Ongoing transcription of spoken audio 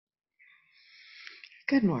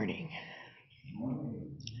Good morning.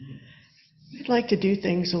 I'd like to do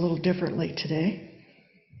things a little differently today.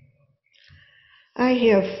 I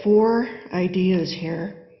have 4 ideas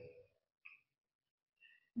here.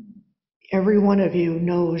 Every one of you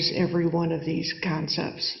knows every one of these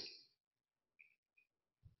concepts.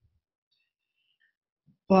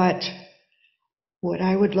 But what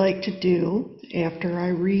I would like to do after I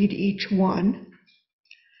read each one,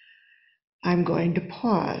 I'm going to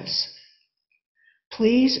pause.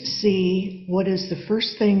 Please see what is the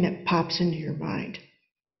first thing that pops into your mind.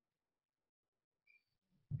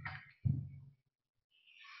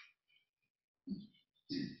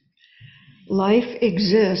 Life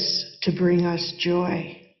exists to bring us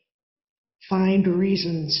joy. Find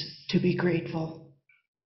reasons to be grateful.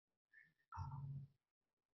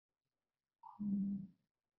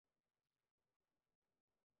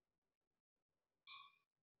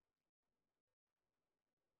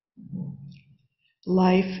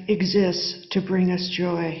 Life exists to bring us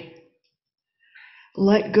joy.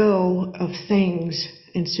 Let go of things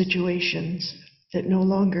and situations that no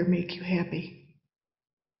longer make you happy.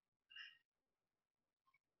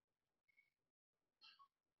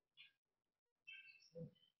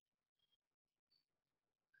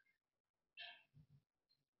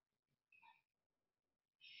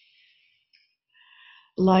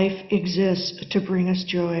 Life exists to bring us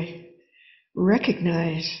joy.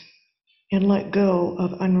 Recognize and let go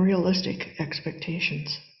of unrealistic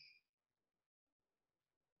expectations.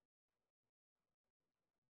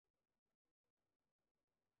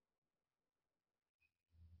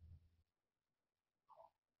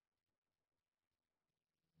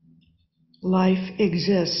 Life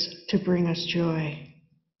exists to bring us joy.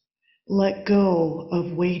 Let go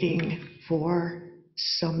of waiting for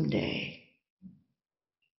someday.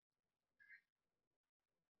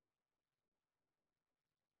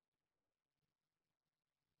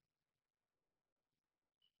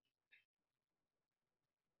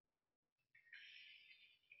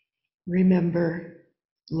 Remember,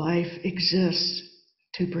 life exists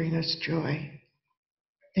to bring us joy.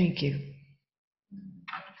 Thank you.